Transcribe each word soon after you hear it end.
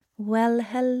Well,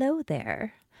 hello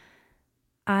there.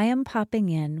 I am popping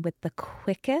in with the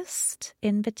quickest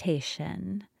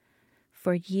invitation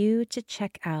for you to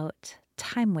check out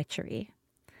Time Witchery.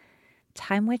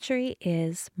 Time Witchery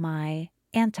is my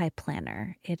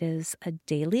anti-planner. It is a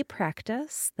daily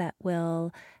practice that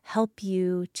will help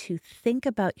you to think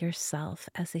about yourself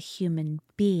as a human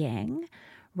being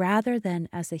rather than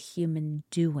as a human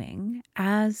doing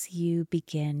as you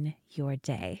begin your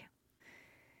day.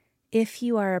 If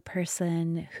you are a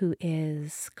person who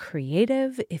is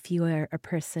creative, if you are a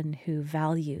person who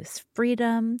values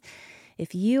freedom,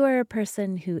 if you are a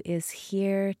person who is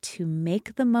here to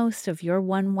make the most of your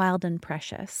one wild and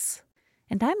precious,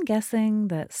 and I'm guessing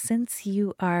that since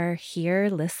you are here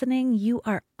listening, you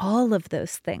are all of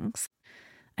those things.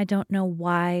 I don't know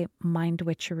why mind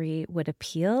witchery would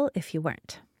appeal if you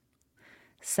weren't.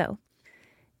 So,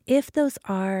 if those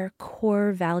are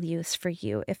core values for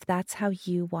you, if that's how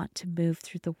you want to move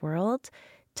through the world,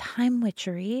 Time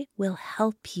Witchery will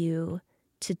help you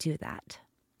to do that.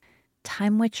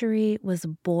 Time Witchery was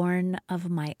born of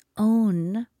my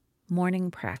own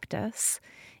morning practice.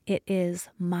 It is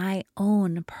my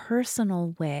own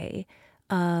personal way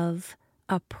of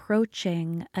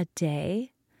approaching a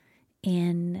day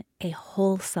in a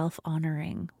whole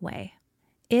self-honoring way.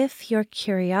 If your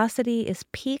curiosity is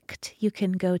piqued, you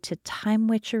can go to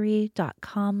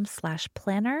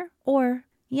timewitchery.com/planner or,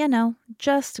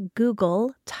 just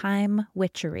Google Time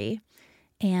Witchery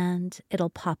and it'll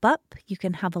pop up. You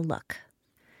can have a look.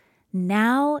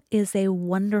 Now is a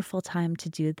wonderful time to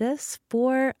do this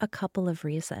for a couple of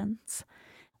reasons.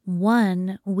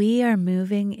 One, we are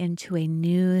moving into a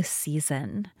new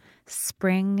season.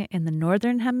 Spring in the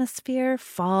northern hemisphere,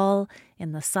 fall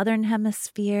in the southern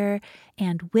hemisphere,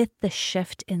 and with the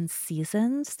shift in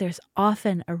seasons, there's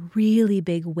often a really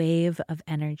big wave of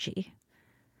energy.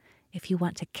 If you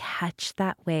want to catch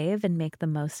that wave and make the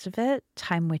most of it,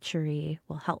 Time Witchery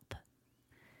will help.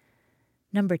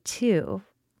 Number two,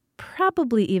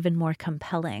 probably even more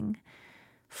compelling,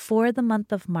 for the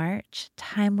month of March,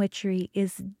 Time Witchery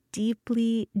is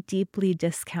deeply, deeply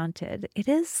discounted. It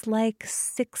is like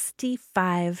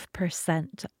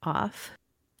 65% off.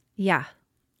 Yeah,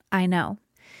 I know.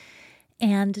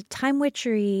 And Time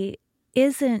Witchery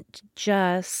isn't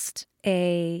just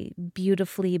a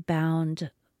beautifully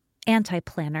bound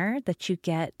anti-planner that you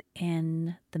get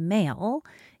in the mail.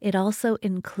 It also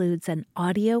includes an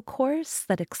audio course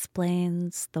that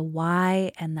explains the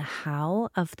why and the how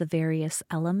of the various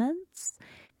elements,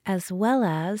 as well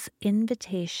as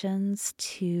invitations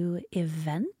to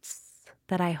events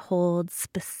that I hold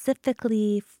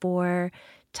specifically for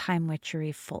Time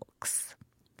Witchery folks.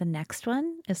 The next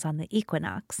one is on the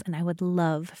equinox, and I would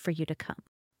love for you to come.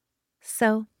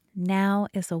 So now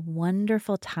is a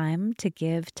wonderful time to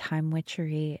give Time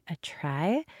Witchery a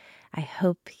try. I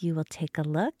hope you will take a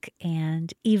look,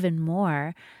 and even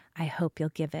more, I hope you'll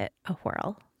give it a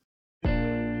whirl.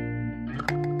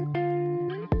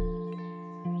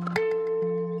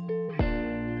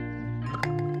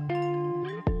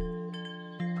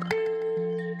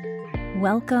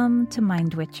 Welcome to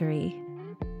Mind Witchery.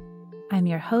 I'm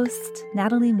your host,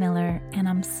 Natalie Miller, and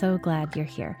I'm so glad you're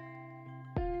here.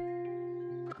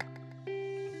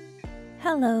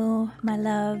 Hello, my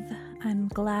love. I'm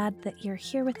glad that you're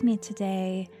here with me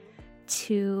today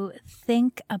to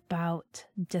think about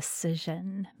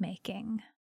decision making.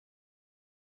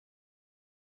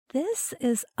 This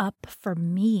is up for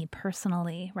me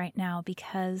personally right now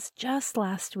because just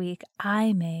last week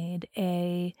I made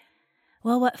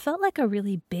what felt like a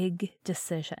really big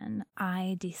decision.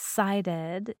 I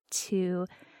decided to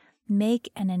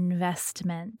make an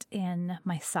investment in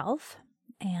myself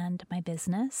and my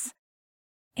business.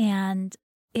 And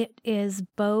it is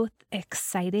both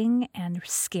exciting and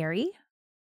scary,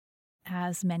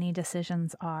 as many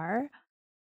decisions are.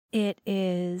 It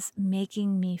is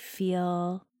making me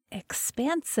feel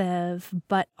expansive,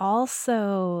 but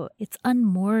also it's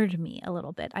unmoored me a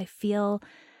little bit. I feel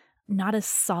not as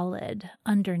solid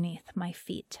underneath my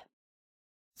feet.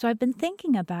 So I've been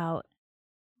thinking about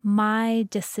my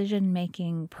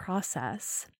decision-making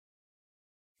process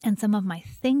and some of my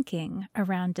thinking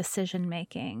around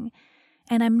decision-making.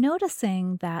 And I'm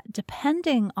noticing that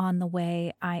depending on the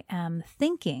way I am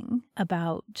thinking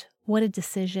about what a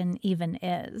decision even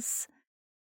is,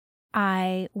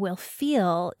 I will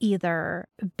feel either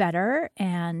better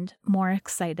and more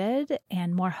excited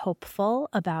and more hopeful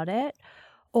about it,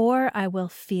 or I will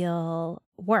feel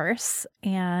worse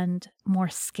and more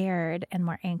scared and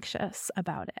more anxious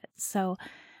about it. So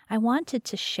I wanted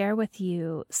to share with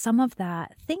you some of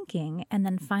that thinking and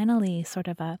then finally sort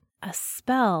of a a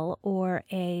spell or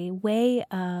a way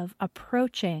of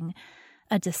approaching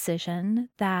a decision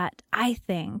that I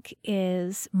think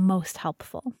is most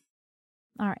helpful.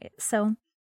 All right, so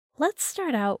let's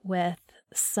start out with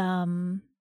some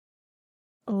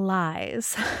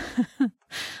lies.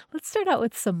 Let's start out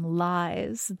with some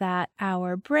lies that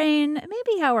our brain,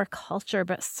 maybe our culture,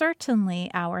 but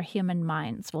certainly our human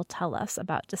minds will tell us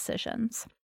about decisions.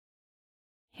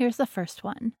 Here's the first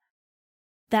one: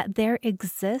 that there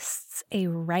exists a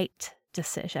right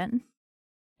decision,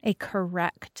 a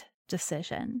correct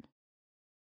decision.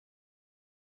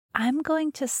 I'm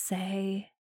going to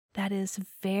say that is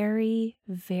very,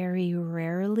 very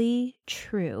rarely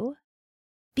true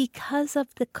because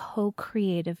of the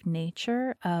co-creative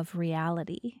nature of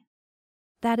reality.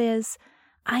 That is,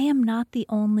 I am not the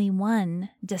only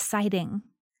one deciding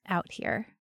out here.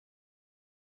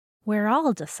 We're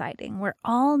all deciding, we're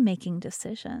all making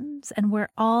decisions, and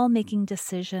we're all making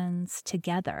decisions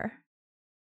together.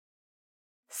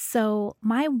 So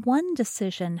my one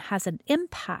decision has an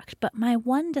impact, but my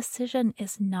one decision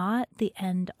is not the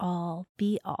end-all,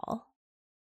 be-all.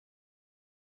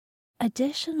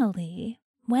 Additionally,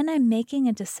 when I'm making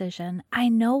a decision, I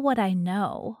know what I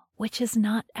know, which is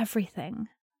not everything.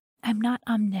 I'm not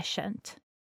omniscient.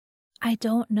 I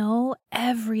don't know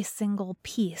every single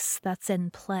piece that's in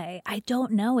play. I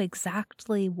don't know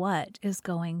exactly what is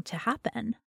going to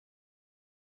happen.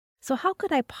 So how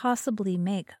could I possibly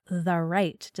make the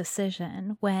right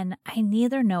decision when I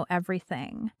neither know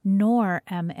everything nor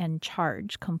am in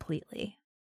charge completely?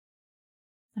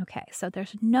 Okay, so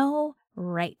there's no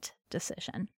right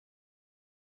decision.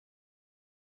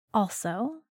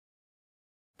 Also,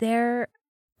 there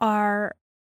are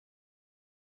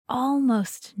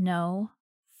almost no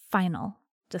final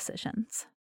decisions,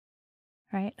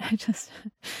 right?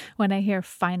 When I hear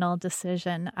final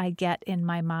decision, I get in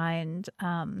my mind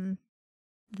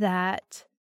that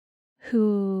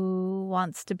Who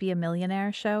Wants to Be a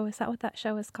Millionaire show. Is that what that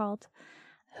show is called?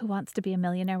 Who Wants to Be a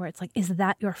Millionaire, where it's like, is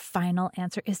that your final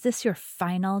answer? Is this your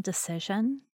final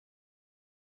decision?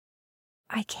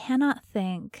 I cannot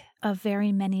think of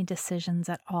very many decisions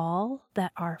at all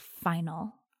that are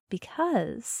final,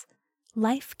 because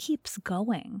life keeps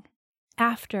going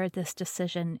after this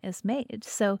decision is made.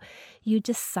 So you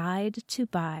decide to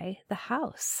buy the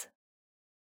house,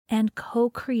 and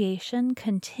co-creation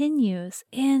continues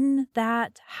in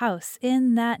that house,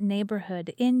 in that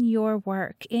neighborhood, in your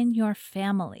work, in your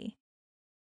family.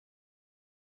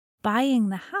 Buying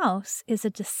the house is a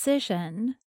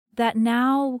decision that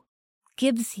now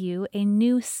gives you a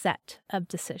new set of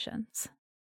decisions.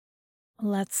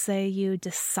 Let's say you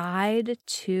decide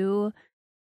to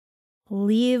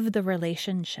leave the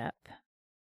relationship.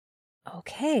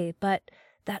 Okay, but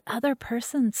that other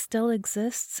person still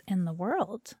exists in the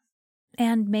world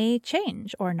and may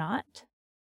change or not.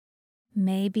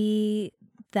 Maybe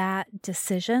that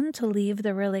decision to leave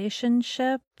the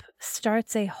relationship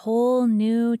starts a whole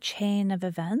new chain of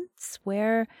events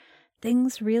where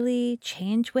things really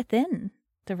change within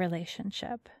the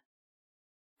relationship.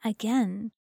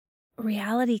 Again,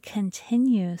 reality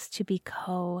continues to be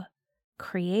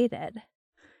co-created.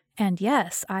 And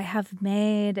yes, I have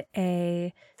made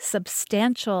a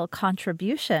substantial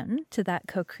contribution to that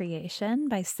co-creation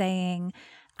by saying,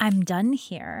 I'm done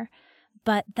here.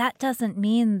 But that doesn't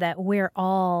mean that we're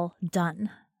all done.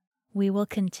 We will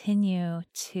continue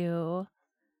to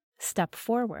step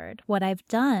forward. What I've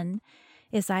done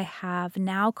is I have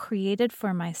now created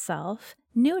for myself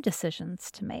new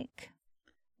decisions to make.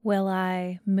 Will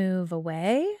I move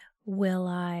away? Will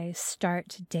I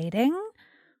start dating?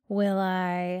 Will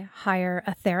I hire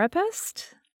a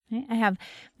therapist? I have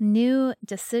new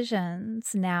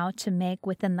decisions now to make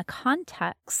within the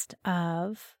context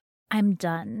of I'm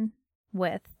done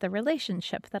with the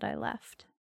relationship that I left.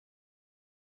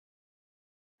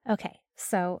 Okay,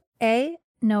 so A,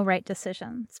 no right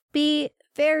decisions. B,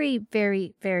 very,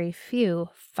 very, very few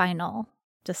final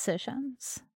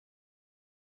decisions.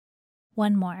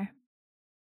 One more.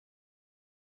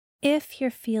 If you're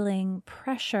feeling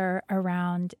pressure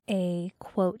around a,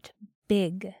 quote,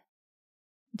 big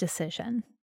decision,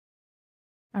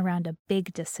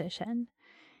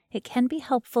 it can be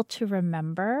helpful to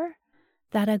remember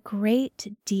that a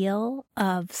great deal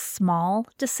of small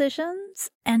decisions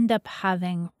end up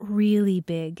having really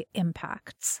big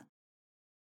impacts.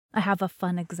 I have a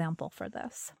fun example for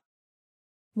this.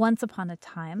 Once upon a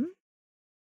time,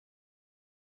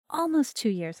 almost 2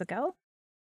 years ago,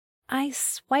 I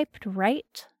swiped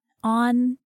right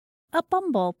on a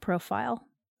Bumble profile.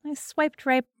 I swiped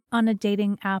right on a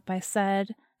dating app. I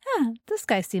said, this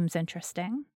guy seems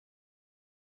interesting.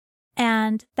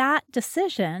 And that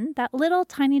decision, that little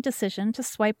tiny decision to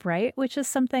swipe right, which is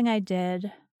something I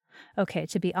did, okay,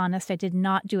 to be honest, I did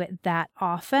not do it that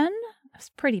often. I was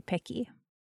pretty picky.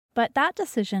 But that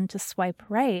decision to swipe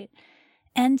right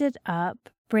ended up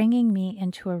bringing me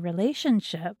into a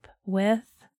relationship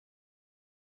with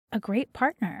a great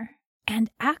partner,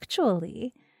 and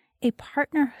actually a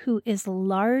partner who is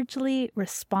largely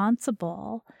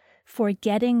responsible for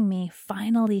getting me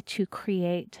finally to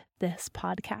create this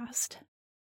podcast.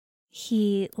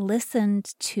 He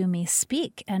listened to me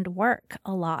speak and work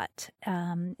a lot,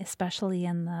 especially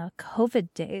in the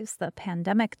COVID days, the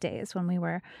pandemic days when we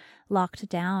were locked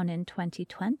down in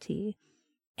 2020.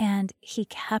 And he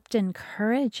kept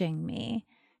encouraging me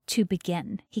to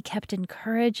begin. He kept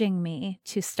encouraging me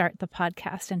to start the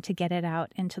podcast and to get it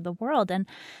out into the world. And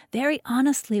very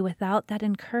honestly, without that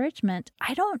encouragement,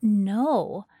 I don't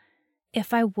know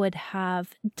if I would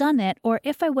have done it, or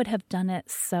if I would have done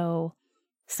it so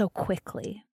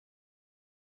quickly.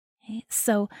 Okay?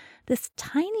 So this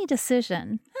tiny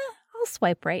decision, I'll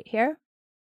swipe right here.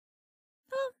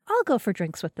 I'll go for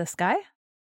drinks with this guy,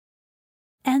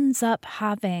 ends up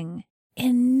having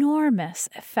enormous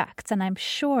effects. And I'm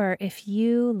sure if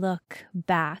you look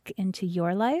back into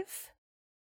your life,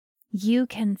 you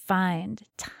can find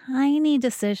tiny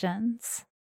decisions,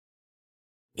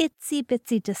 itsy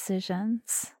bitsy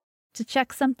decisions, to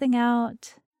check something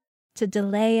out, to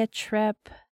delay a trip,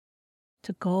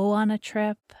 to go on a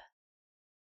trip,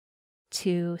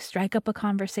 to strike up a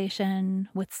conversation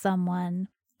with someone,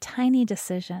 tiny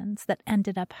decisions that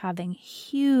ended up having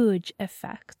huge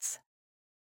effects.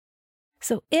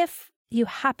 So if you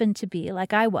happen to be,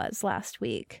 like I was last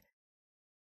week,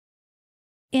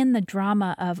 in the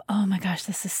drama of, oh my gosh,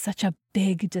 this is such a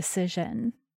big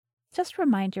decision, just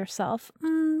remind yourself,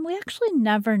 we actually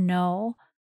never know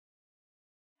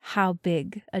how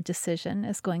big a decision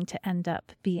is going to end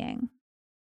up being.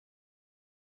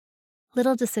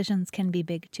 Little decisions can be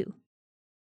big too.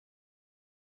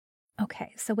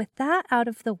 Okay, so with that out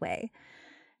of the way,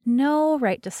 no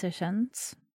right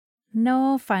decisions,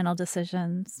 no final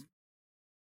decisions.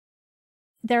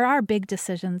 There are big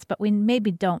decisions, but we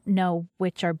maybe don't know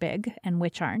which are big and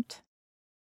which aren't.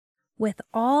 With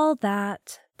all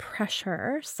that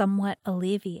pressure somewhat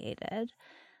alleviated,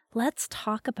 let's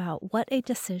talk about what a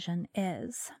decision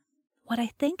is. What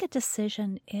I think a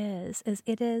decision is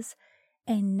it is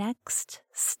a next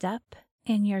step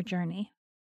in your journey.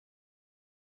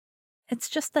 It's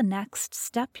just the next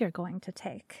step you're going to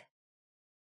take,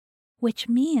 which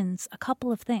means a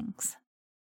couple of things.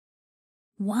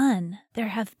 One, there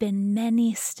have been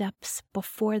many steps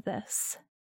before this.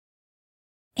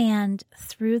 And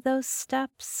through those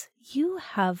steps, you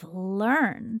have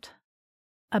learned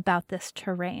about this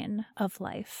terrain of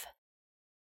life.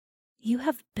 You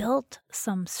have built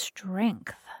some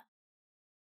strength.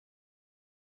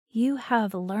 You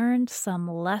have learned some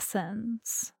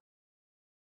lessons.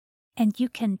 And you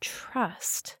can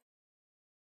trust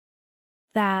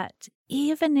that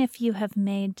even if you have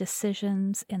made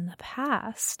decisions in the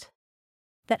past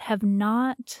that have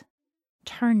not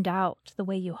turned out the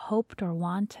way you hoped or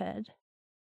wanted,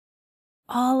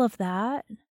 all of that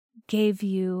gave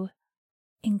you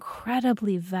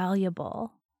incredibly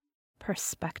valuable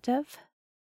perspective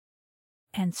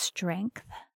and strength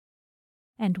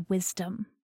and wisdom.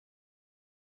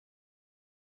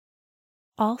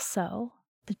 Also,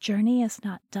 the journey is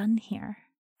not done here.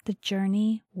 The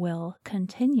journey will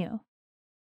continue.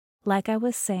 Like I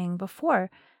was saying before,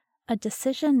 a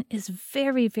decision is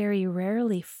very, very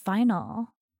rarely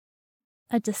final.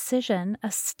 A decision,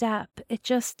 a step, it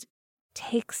just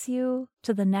takes you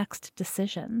to the next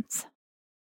decisions.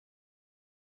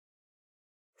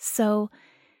 So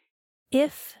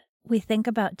if we think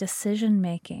about decision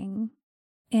making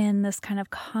in this kind of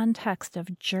context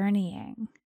of journeying,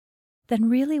 then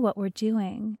really what we're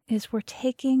doing is we're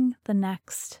taking the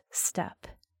next step.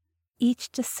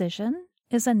 Each decision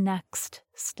is a next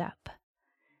step.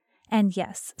 And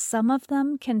yes, some of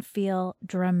them can feel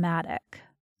dramatic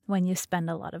when you spend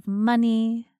a lot of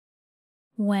money,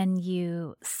 when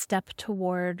you step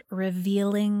toward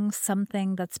revealing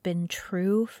something that's been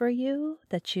true for you,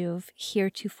 that you've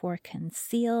heretofore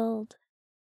concealed,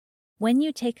 when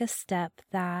you take a step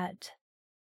that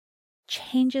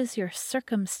changes your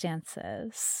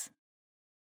circumstances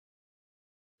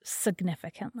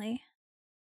significantly,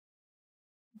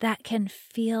 that can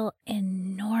feel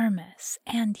enormous,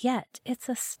 and yet it's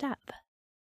a step.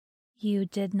 You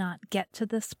did not get to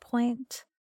this point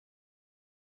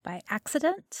by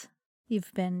accident.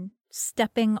 You've been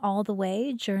stepping all the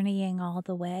way, journeying all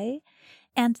the way,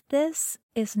 And this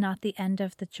is not the end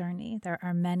of the journey. There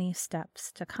are many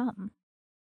steps to come.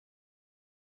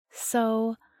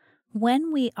 So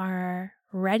when we are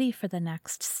ready for the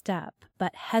next step,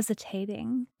 but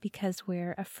hesitating because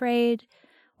we're afraid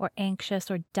or anxious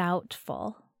or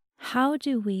doubtful, how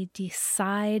do we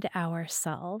decide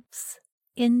ourselves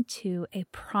into a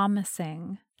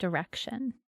promising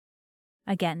direction?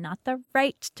 Again, not the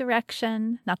right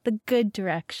direction, not the good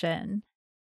direction,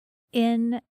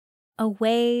 in a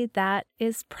way that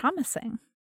is promising.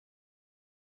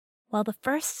 Well, the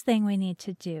first thing we need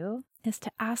to do is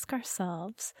to ask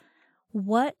ourselves,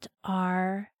 what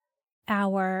are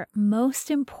our most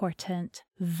important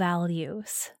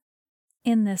values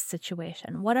in this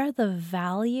situation? What are the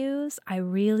values I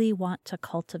really want to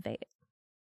cultivate?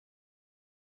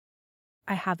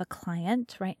 I have a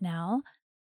client right now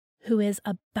who is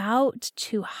about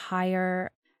to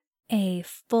hire a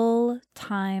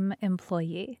full-time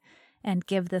employee and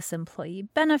give this employee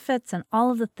benefits and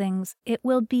all of the things. It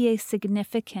will be a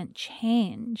significant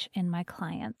change in my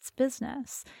client's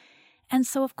business. And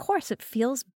so, of course, it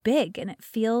feels big and it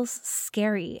feels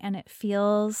scary and it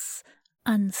feels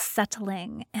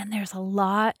unsettling. And there's a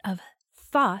lot of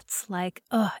thoughts like,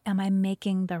 oh, am I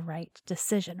making the right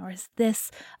decision? Or is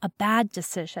this a bad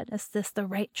decision? Is this the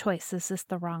right choice? Is this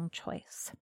the wrong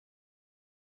choice?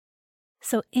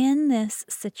 So in this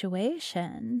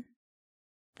situation,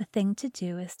 the thing to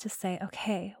do is to say,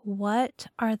 okay, what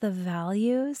are the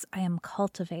values I am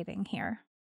cultivating here?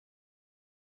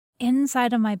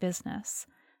 Inside of my business,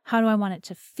 how do I want it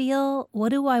to feel? What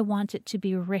do I want it to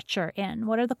be richer in?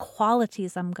 What are the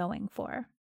qualities I'm going for?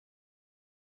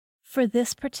 For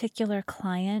this particular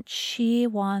client, she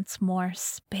wants more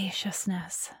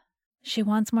spaciousness. She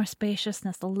wants more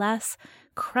spaciousness, less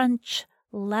crunch,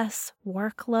 less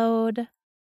workload,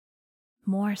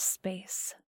 more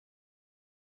space.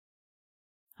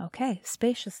 Okay,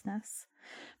 spaciousness.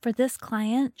 For this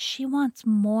client, she wants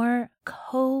more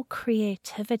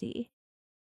co-creativity.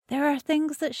 There are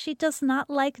things that she does not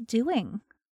like doing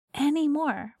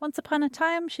anymore. Once upon a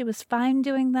time, she was fine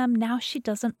doing them. Now she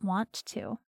doesn't want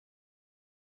to.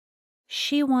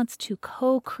 She wants to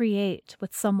co-create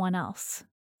with someone else.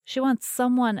 She wants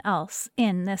someone else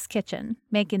in this kitchen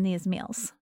making these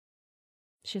meals.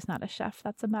 She's not a chef,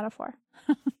 that's a metaphor.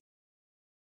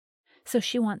 So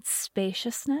she wants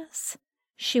spaciousness,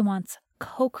 she wants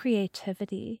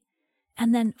co-creativity,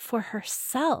 and then for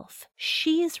herself,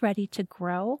 she's ready to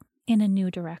grow in a new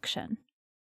direction.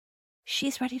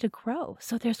 She's ready to grow.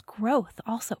 So there's growth,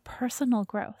 also personal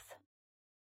growth.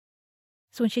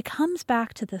 So when she comes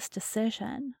back to this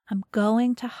decision, I'm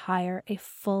going to hire a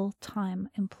full-time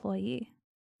employee.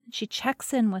 She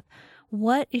checks in with,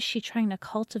 what is she trying to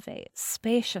cultivate?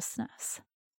 Spaciousness.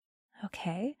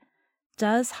 Okay.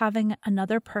 Does having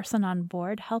another person on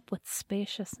board help with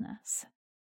spaciousness?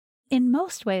 In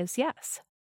most ways, yes.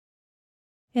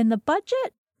 In the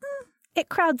budget, it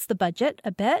crowds the budget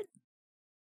a bit,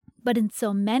 but in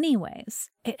so many ways,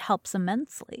 it helps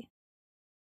immensely.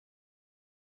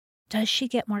 Does she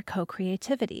get more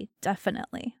co-creativity?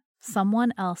 Definitely.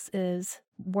 Someone else is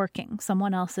working,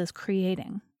 someone else is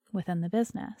creating within the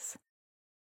business.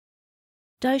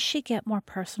 Does she get more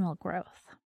personal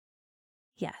growth?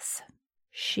 Yes.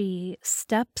 She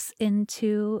steps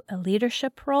into a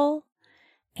leadership role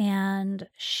and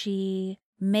she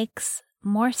makes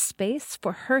more space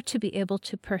for her to be able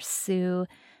to pursue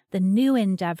the new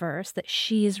endeavors that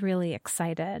she's really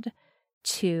excited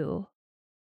to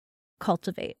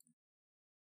cultivate.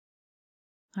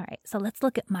 All right, so let's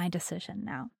look at my decision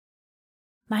now.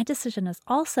 My decision is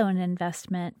also an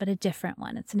investment, but a different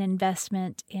one. It's an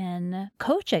investment in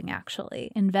coaching,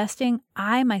 actually.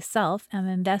 I myself am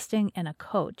investing in a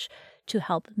coach to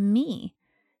help me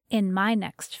in my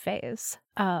next phase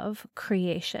of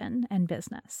creation and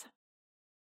business.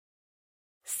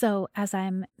 So as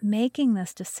I'm making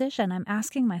this decision, I'm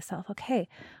asking myself, okay,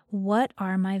 what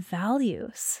are my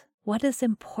values? What is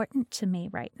important to me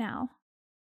right now?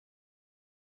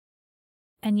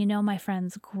 And you know, my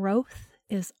friends, growth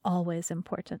is always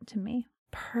important to me.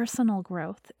 Personal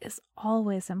growth is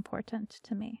always important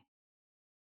to me.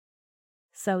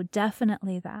 So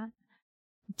definitely that.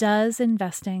 Does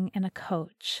investing in a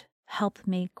coach help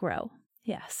me grow?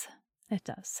 Yes, it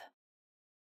does.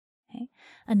 Okay.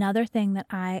 Another thing that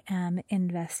I am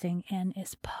investing in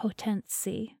is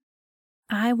potency.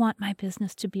 I want my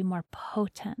business to be more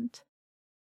potent.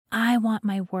 I want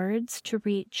my words to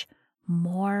reach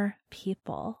more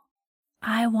people.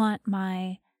 I want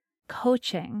my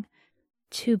coaching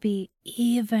to be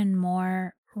even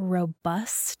more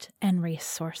robust and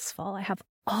resourceful. I have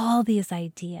all these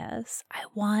ideas. I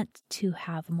want to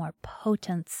have more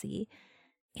potency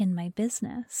in my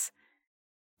business.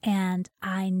 And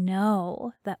I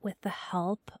know that with the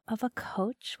help of a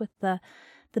coach, with the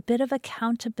bit of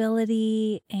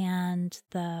accountability and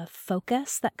the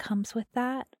focus that comes with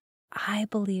that, I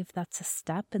believe that's a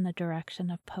step in the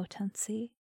direction of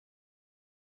potency.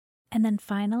 And then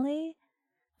finally,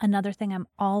 another thing I'm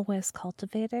always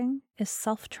cultivating is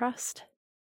self-trust.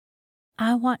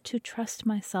 I want to trust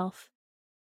myself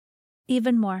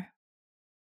even more.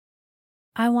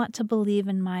 I want to believe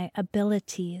in my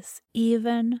abilities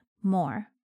even more.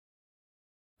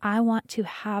 I want to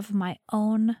have my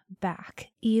own back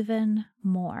even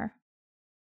more.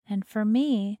 And for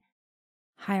me,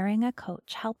 hiring a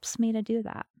coach helps me to do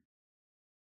that.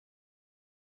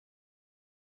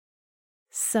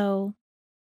 So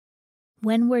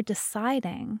when we're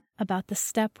deciding about the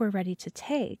step we're ready to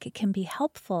take, it can be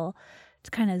helpful to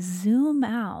kind of zoom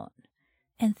out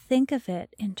and think of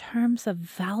it in terms of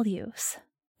values,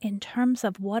 in terms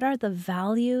of what are the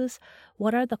values,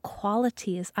 what are the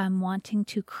qualities I'm wanting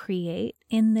to create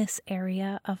in this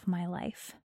area of my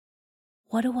life?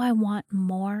 What do I want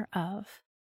more of?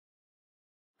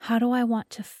 How do I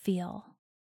want to feel?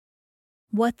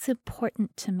 What's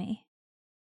important to me?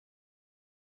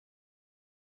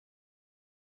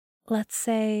 Let's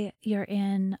say you're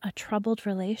in a troubled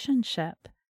relationship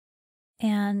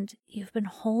and you've been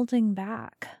holding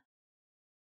back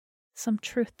some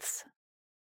truths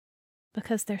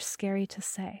because they're scary to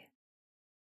say.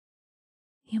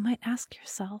 You might ask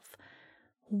yourself,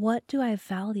 what do I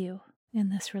value in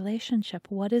this relationship?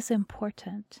 What is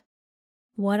important?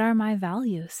 What are my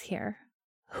values here?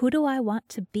 Who do I want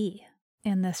to be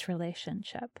in this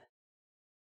relationship?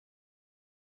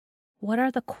 What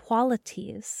are the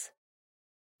qualities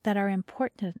that are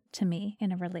important to me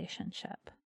in a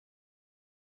relationship?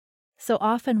 So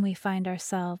often we find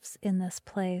ourselves in this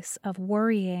place of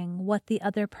worrying what the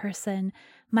other person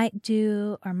might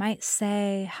do or might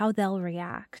say, how they'll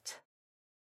react.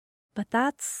 But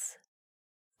that's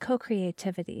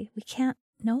co-creativity. We can't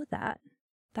know that.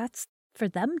 That's for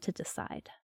them to decide.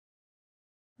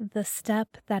 The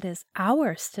step that is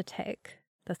ours to take,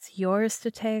 that's yours to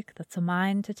take, that's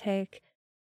mine to take,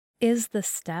 is the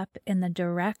step in the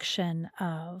direction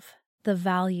of the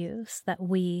values that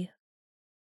we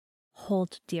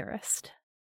hold dearest.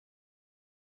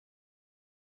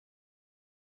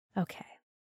 Okay.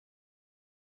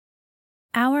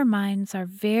 Our minds are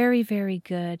very, very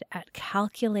good at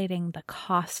calculating the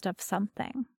cost of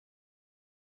something,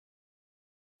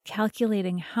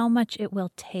 calculating how much it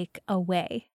will take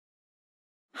away.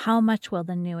 How much will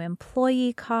the new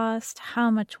employee cost? How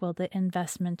much will the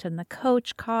investment in the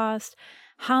coach cost?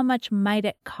 How much might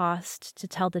it cost to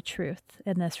tell the truth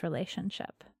in this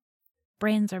relationship?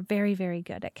 Brains are very, very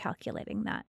good at calculating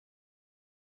that.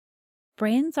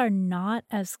 Brains are not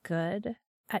as good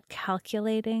at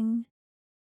calculating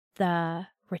the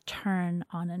return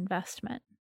on investment.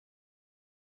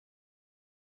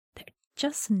 They're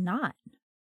just not.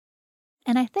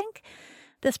 And I think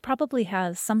this probably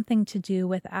has something to do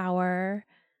with our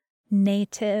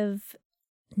native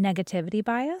negativity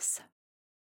bias.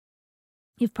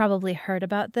 You've probably heard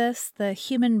about this. The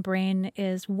human brain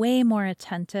is way more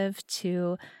attentive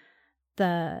to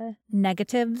the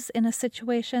negatives in a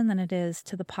situation than it is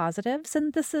to the positives.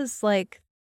 And this is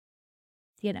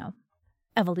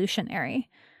evolutionary.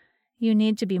 You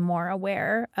need to be more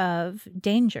aware of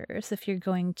dangers if you're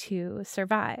going to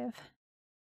survive.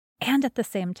 And at the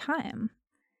same time,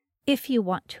 if you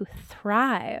want to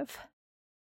thrive,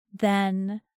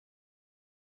 then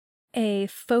a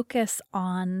focus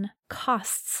on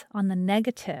costs, on the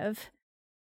negative,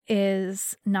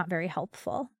 is not very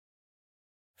helpful.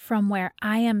 From where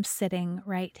I am sitting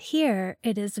right here,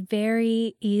 it is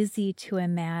very easy to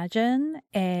imagine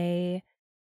a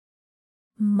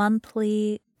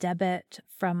monthly debit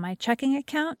from my checking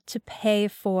account to pay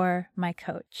for my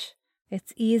coach.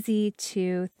 It's easy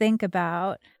to think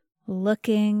about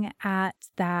looking at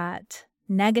that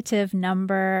negative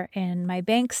number in my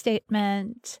bank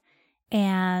statement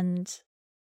and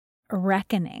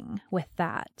reckoning with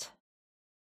that.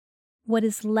 What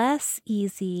is less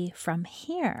easy from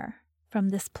here, from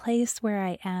this place where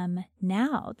I am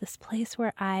now, this place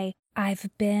where I've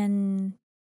been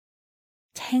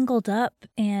tangled up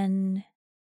in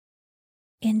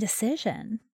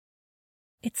indecision,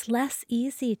 it's less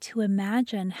easy to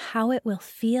imagine how it will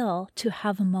feel to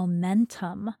have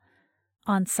momentum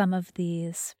on some of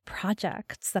these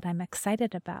projects that I'm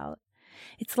excited about.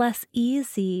 It's less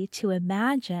easy to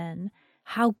imagine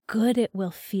how good it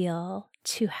will feel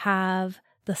to have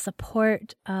the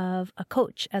support of a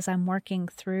coach as I'm working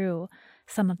through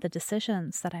some of the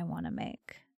decisions that I want to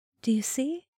make. Do you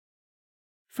see?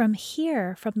 From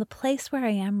here, from the place where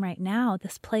I am right now,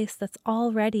 this place that's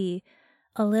already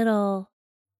a little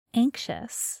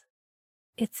anxious,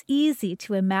 it's easy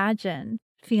to imagine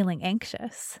feeling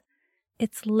anxious.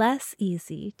 It's less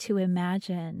easy to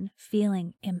imagine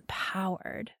feeling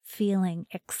empowered, feeling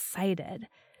excited,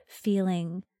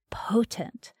 feeling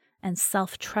potent and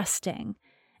self-trusting,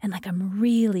 and like I'm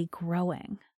really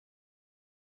growing.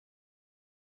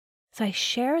 So I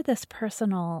share this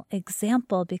personal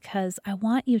example because I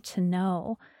want you to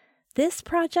know this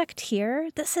project here,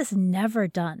 this is never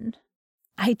done.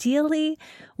 Ideally,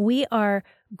 we are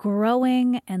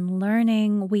growing and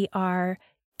learning. We are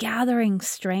gathering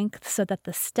strength so that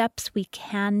the steps we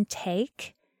can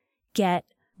take get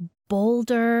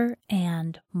bolder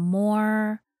and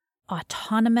more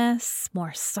autonomous,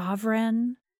 more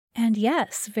sovereign, and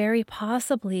yes, very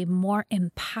possibly more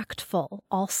impactful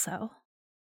also.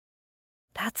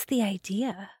 That's the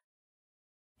idea,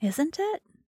 isn't it?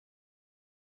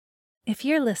 If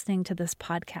you're listening to this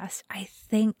podcast, I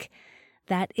think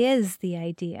that is the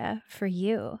idea for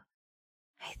you.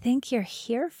 I think you're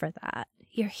here for that.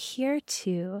 You're here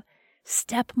to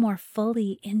step more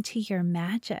fully into your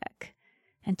magic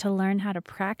and to learn how to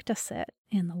practice it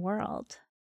in the world.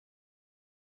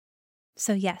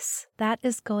 So yes, that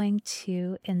is going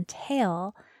to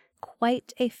entail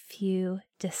quite a few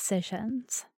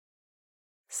decisions.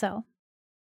 So,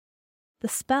 the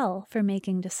spell for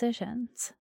making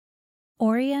decisions.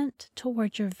 Orient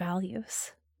toward your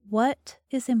values. What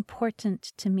is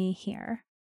important to me here?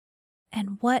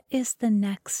 And what is the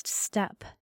next step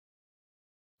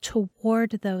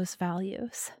toward those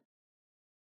values?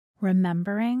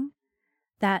 Remembering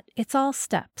that it's all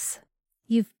steps.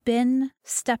 You've been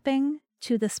stepping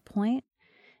to this point.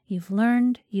 You've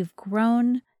learned, you've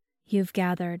grown, you've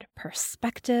gathered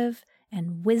perspective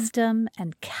and wisdom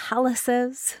and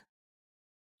calluses.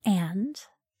 And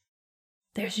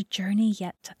there's a journey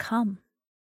yet to come.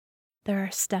 There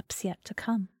are steps yet to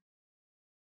come.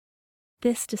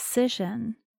 This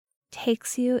decision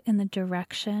takes you in the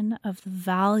direction of the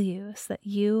values that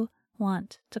you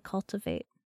want to cultivate.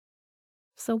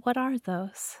 So what are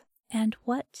those? And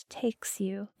what takes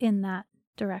you in that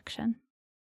direction?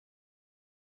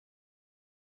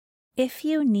 If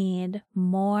you need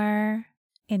more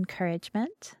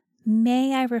encouragement,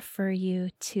 may I refer you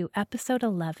to episode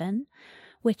 11,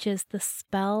 which is the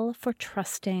spell for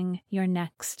trusting your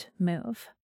next move.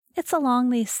 It's along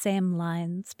these same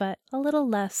lines, but a little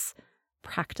less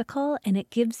practical, and it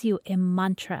gives you a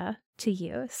mantra to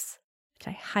use, which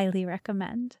I highly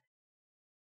recommend.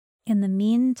 In the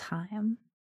meantime,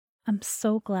 I'm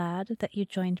so glad that you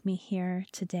joined me here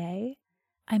today.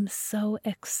 I'm so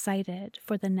excited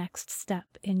for the next step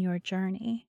in your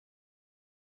journey.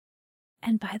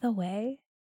 And by the way,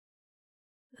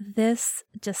 this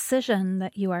decision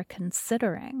that you are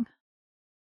considering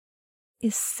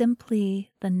is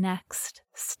simply the next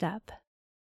step.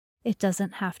 It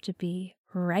doesn't have to be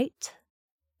right.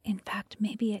 In fact,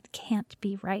 maybe it can't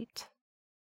be right.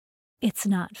 It's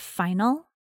not final.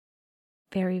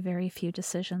 Very, very few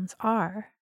decisions are.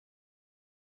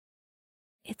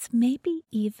 It's maybe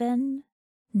even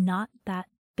not that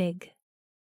big.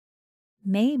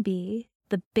 Maybe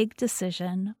the big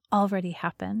decision already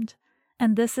happened,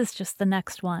 and this is just the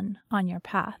next one on your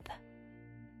path.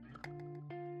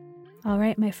 All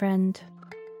right, my friend,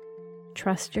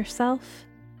 trust yourself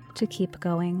to keep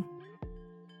going.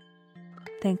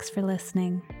 Thanks for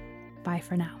listening. Bye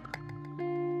for now.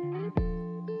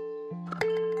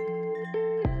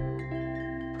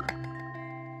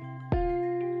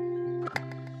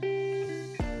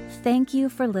 Thank you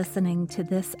for listening to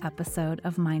this episode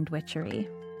of Mind Witchery.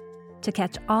 To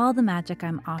catch all the magic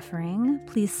I'm offering,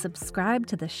 please subscribe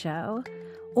to the show.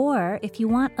 Or if you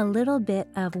want a little bit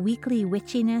of weekly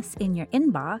witchiness in your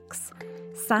inbox,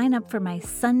 sign up for my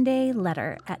Sunday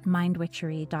letter at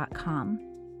mindwitchery.com.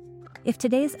 If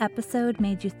today's episode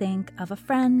made you think of a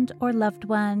friend or loved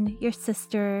one, your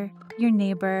sister, your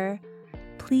neighbor,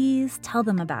 please tell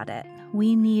them about it.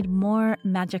 We need more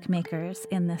magic makers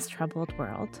in this troubled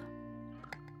world.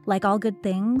 Like all good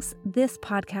things, this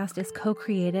podcast is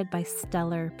co-created by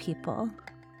stellar people.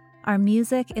 Our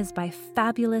music is by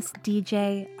fabulous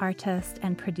DJ, artist,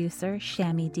 and producer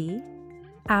Shammy D.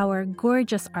 Our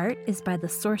gorgeous art is by the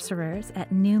sorcerers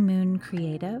at New Moon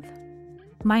Creative.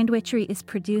 Mind Witchery is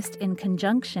produced in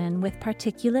conjunction with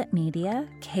Particulate Media,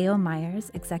 K.O.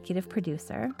 Myers, executive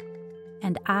producer.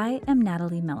 And I am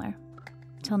Natalie Miller.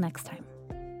 Till next time.